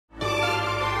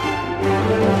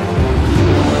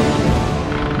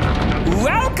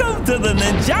the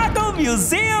NINJAGO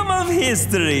Museum of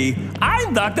History.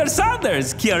 I'm Dr.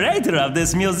 Saunders, curator of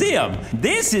this museum.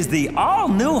 This is the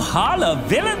all-new Hall of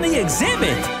Villainy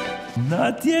exhibit.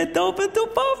 Not yet open to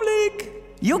public.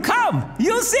 You come,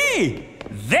 you see.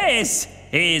 This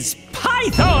is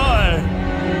Pythor.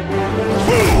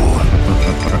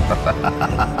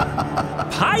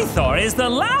 Pythor is the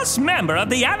last member of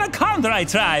the Anacondae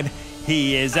tribe.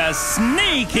 He is a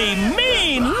sneaky,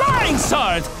 mean, lying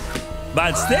sort,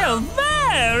 but still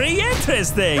very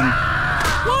interesting.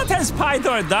 What has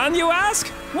Pythor done, you ask?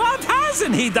 What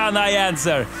hasn't he done, I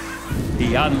answer.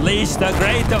 He unleashed the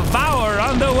great devourer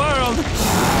on the world.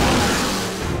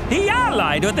 He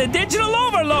allied with the digital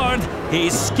overlord. He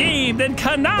schemed and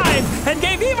connived and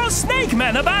gave evil snake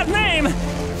men a bad name.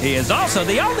 He is also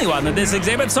the only one in this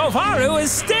exhibit so far who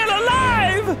is still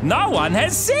alive. No one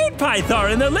has seen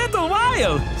Pythor in a little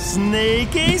while.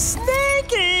 Sneaky,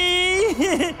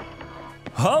 sneaky.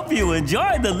 Hope you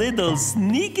enjoyed the little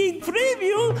sneaky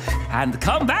preview and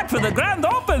come back for the grand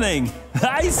opening.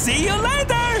 I see you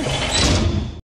later.